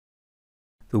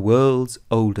The World's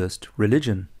Oldest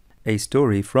Religion, a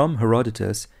story from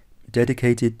Herodotus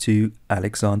dedicated to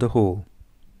Alexander Hall.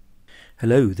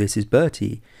 Hello, this is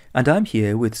Bertie, and I'm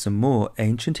here with some more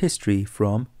ancient history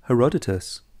from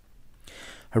Herodotus.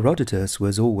 Herodotus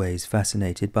was always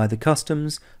fascinated by the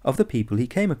customs of the people he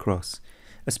came across,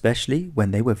 especially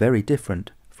when they were very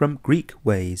different from Greek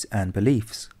ways and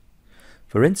beliefs.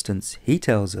 For instance, he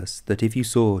tells us that if you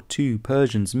saw two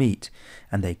Persians meet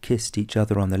and they kissed each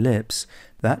other on the lips,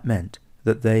 that meant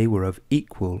that they were of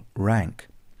equal rank.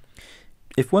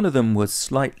 If one of them was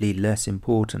slightly less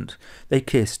important, they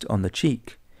kissed on the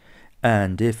cheek.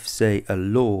 And if, say, a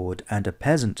lord and a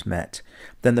peasant met,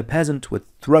 then the peasant would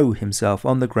throw himself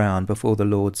on the ground before the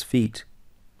lord's feet.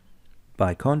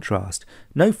 By contrast,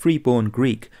 no freeborn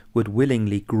Greek would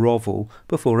willingly grovel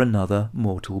before another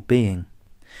mortal being.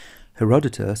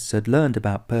 Herodotus had learned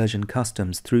about Persian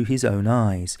customs through his own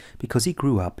eyes because he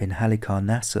grew up in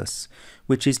Halicarnassus,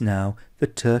 which is now the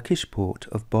Turkish port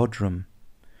of Bodrum.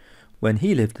 When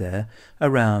he lived there,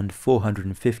 around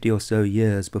 450 or so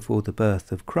years before the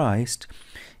birth of Christ,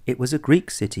 it was a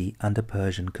Greek city under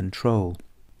Persian control.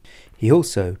 He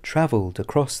also travelled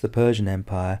across the Persian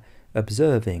Empire,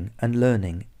 observing and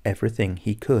learning everything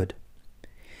he could.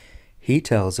 He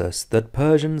tells us that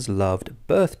Persians loved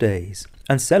birthdays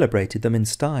and celebrated them in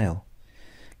style.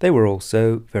 They were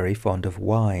also very fond of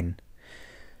wine.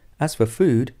 As for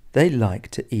food, they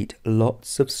liked to eat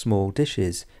lots of small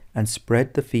dishes and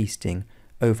spread the feasting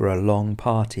over a long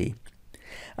party.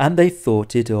 And they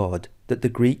thought it odd that the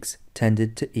Greeks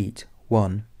tended to eat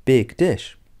one big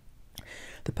dish.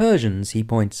 The Persians, he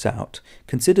points out,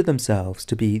 considered themselves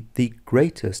to be the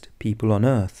greatest people on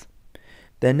earth.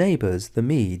 Their neighbours, the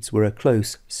Medes, were a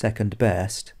close second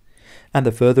best, and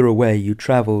the further away you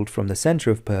travelled from the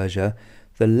centre of Persia,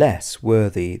 the less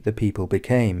worthy the people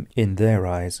became in their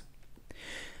eyes.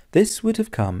 This would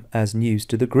have come as news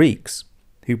to the Greeks,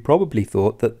 who probably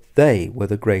thought that they were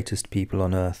the greatest people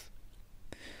on earth.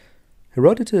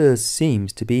 Herodotus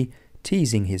seems to be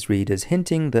teasing his readers,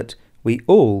 hinting that we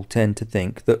all tend to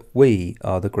think that we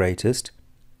are the greatest,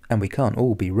 and we can't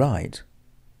all be right.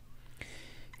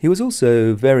 He was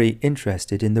also very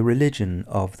interested in the religion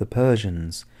of the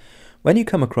Persians. When you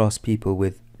come across people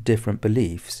with different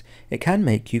beliefs, it can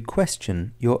make you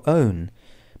question your own,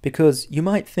 because you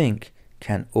might think,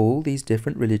 can all these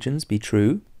different religions be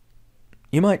true?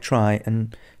 You might try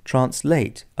and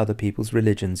translate other people's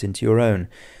religions into your own.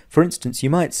 For instance, you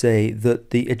might say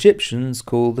that the Egyptians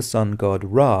call the sun god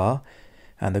Ra,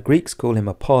 and the Greeks call him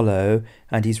Apollo,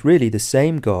 and he's really the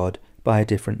same god by a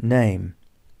different name.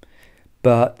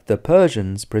 But the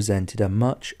Persians presented a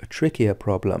much trickier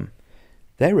problem.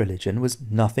 Their religion was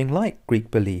nothing like Greek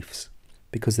beliefs,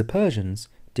 because the Persians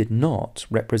did not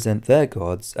represent their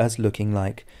gods as looking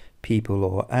like people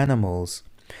or animals,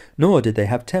 nor did they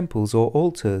have temples or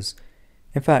altars.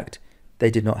 In fact,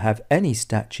 they did not have any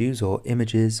statues or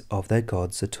images of their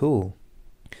gods at all.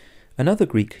 Another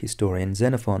Greek historian,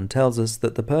 Xenophon, tells us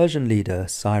that the Persian leader,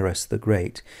 Cyrus the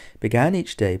Great, began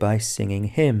each day by singing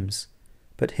hymns.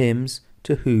 But hymns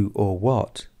to who or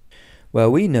what?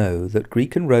 Well, we know that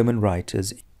Greek and Roman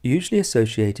writers usually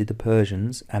associated the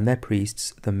Persians and their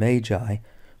priests, the Magi,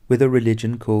 with a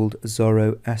religion called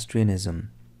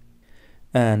Zoroastrianism.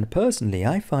 And personally,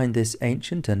 I find this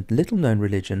ancient and little-known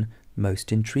religion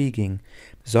most intriguing.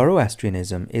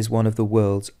 Zoroastrianism is one of the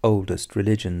world's oldest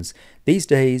religions. These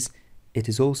days, it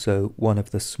is also one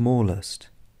of the smallest.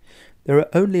 There are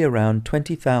only around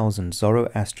 20,000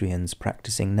 Zoroastrians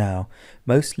practicing now,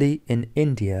 mostly in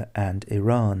India and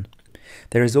Iran.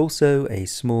 There is also a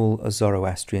small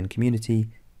Zoroastrian community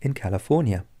in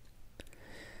California.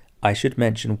 I should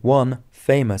mention one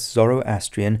famous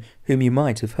Zoroastrian whom you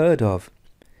might have heard of.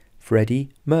 Freddie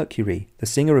Mercury, the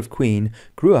singer of Queen,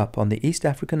 grew up on the East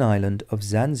African island of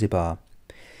Zanzibar.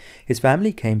 His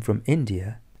family came from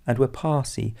India and were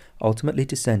Parsi, ultimately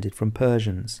descended from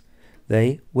Persians.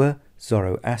 They were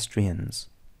Zoroastrians.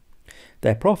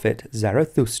 Their prophet,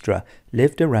 Zarathustra,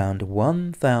 lived around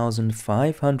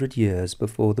 1,500 years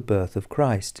before the birth of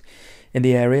Christ, in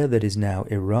the area that is now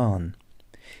Iran.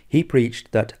 He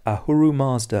preached that Ahura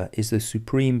Mazda is the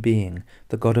supreme being,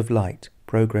 the god of light,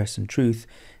 progress and truth,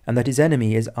 and that his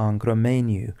enemy is Angra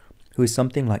Mainyu, who is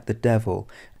something like the devil,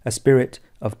 a spirit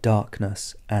of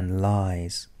darkness and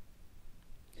lies.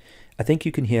 I think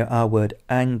you can hear our word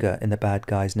anger in the bad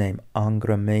guy's name,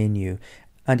 Angra Mainyu.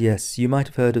 And yes, you might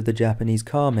have heard of the Japanese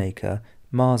car maker,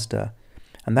 Mazda,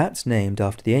 and that's named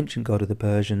after the ancient god of the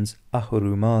Persians,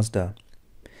 Ahura Mazda.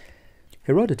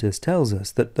 Herodotus tells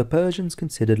us that the Persians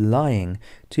considered lying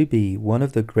to be one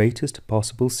of the greatest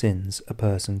possible sins a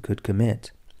person could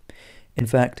commit. In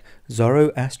fact,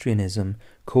 Zoroastrianism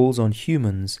calls on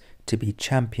humans to be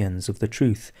champions of the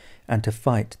truth and to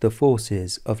fight the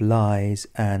forces of lies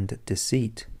and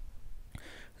deceit.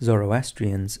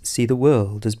 Zoroastrians see the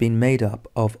world as being made up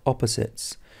of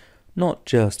opposites, not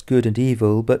just good and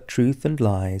evil, but truth and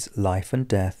lies, life and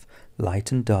death,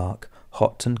 light and dark,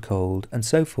 hot and cold, and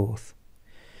so forth.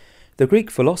 The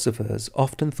Greek philosophers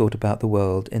often thought about the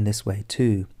world in this way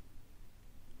too.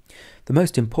 The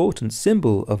most important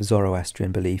symbol of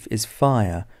Zoroastrian belief is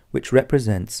fire, which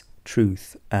represents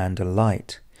truth and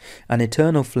light. An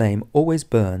eternal flame always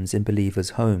burns in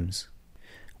believers' homes.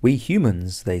 We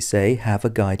humans, they say, have a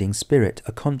guiding spirit,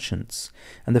 a conscience,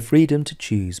 and the freedom to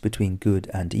choose between good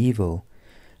and evil.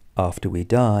 After we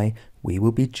die, we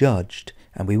will be judged,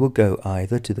 and we will go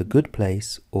either to the good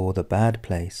place or the bad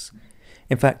place.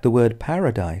 In fact, the word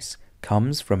paradise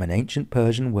comes from an ancient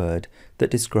Persian word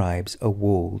that describes a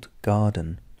walled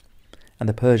garden. And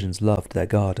the Persians loved their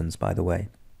gardens, by the way.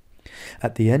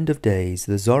 At the end of days,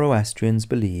 the Zoroastrians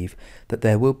believe that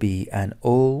there will be an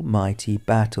almighty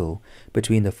battle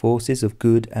between the forces of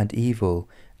good and evil,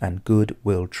 and good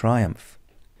will triumph.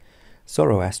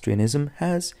 Zoroastrianism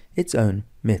has its own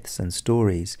myths and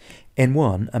stories. In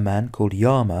one, a man called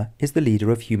Yama is the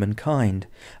leader of humankind.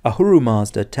 Ahura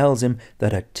Mazda tells him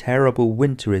that a terrible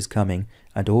winter is coming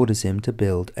and orders him to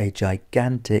build a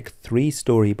gigantic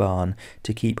 3-story barn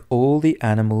to keep all the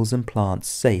animals and plants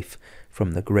safe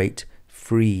from the great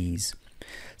freeze.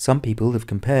 Some people have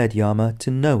compared Yama to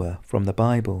Noah from the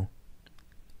Bible.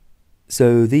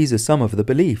 So these are some of the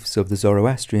beliefs of the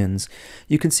Zoroastrians.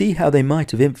 You can see how they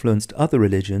might have influenced other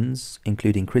religions,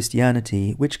 including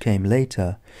Christianity, which came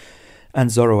later.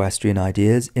 And Zoroastrian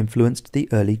ideas influenced the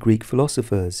early Greek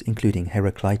philosophers, including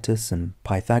Heraclitus and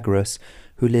Pythagoras,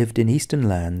 who lived in eastern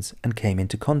lands and came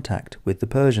into contact with the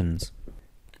Persians.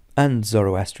 And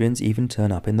Zoroastrians even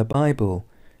turn up in the Bible.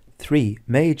 3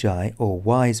 magi, or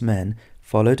wise men,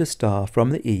 followed a star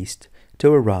from the east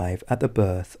to arrive at the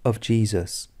birth of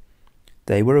Jesus.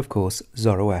 They were, of course,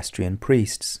 Zoroastrian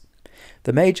priests.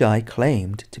 The Magi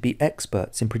claimed to be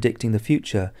experts in predicting the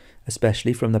future,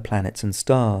 especially from the planets and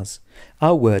stars.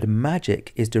 Our word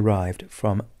magic is derived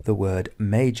from the word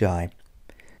magi.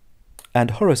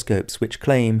 And horoscopes, which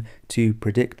claim to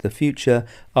predict the future,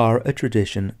 are a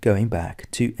tradition going back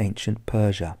to ancient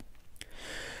Persia.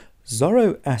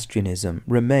 Zoroastrianism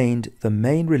remained the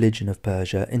main religion of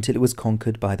Persia until it was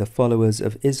conquered by the followers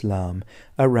of Islam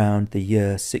around the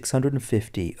year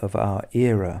 650 of our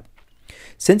era.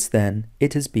 Since then,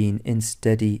 it has been in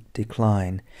steady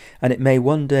decline, and it may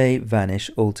one day vanish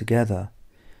altogether.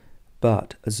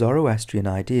 But Zoroastrian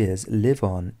ideas live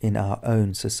on in our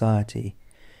own society,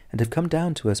 and have come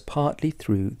down to us partly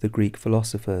through the Greek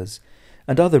philosophers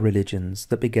and other religions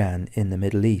that began in the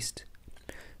Middle East.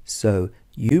 So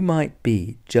you might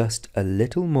be just a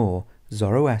little more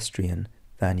Zoroastrian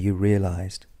than you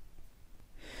realized.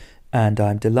 And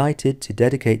I'm delighted to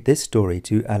dedicate this story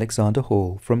to Alexander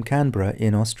Hall from Canberra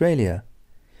in Australia.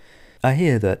 I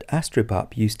hear that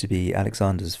Astropup used to be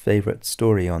Alexander's favourite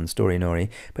story on Storynori,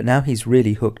 but now he's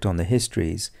really hooked on the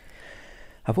histories.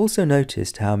 I've also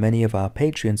noticed how many of our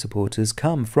Patreon supporters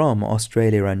come from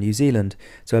Australia and New Zealand,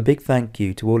 so a big thank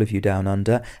you to all of you down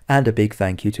under, and a big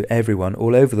thank you to everyone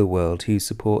all over the world who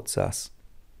supports us.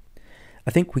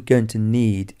 I think we're going to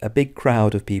need a big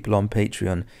crowd of people on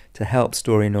Patreon to help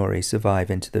Storynori survive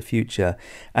into the future,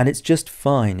 and it's just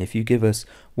fine if you give us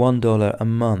 $1 a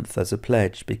month as a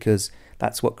pledge, because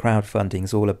that's what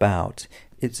crowdfunding's all about.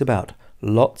 It's about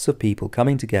lots of people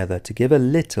coming together to give a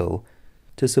little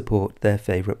to support their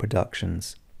favourite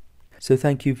productions. So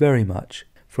thank you very much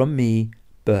from me,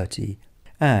 Bertie,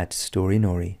 at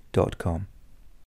storynori.com.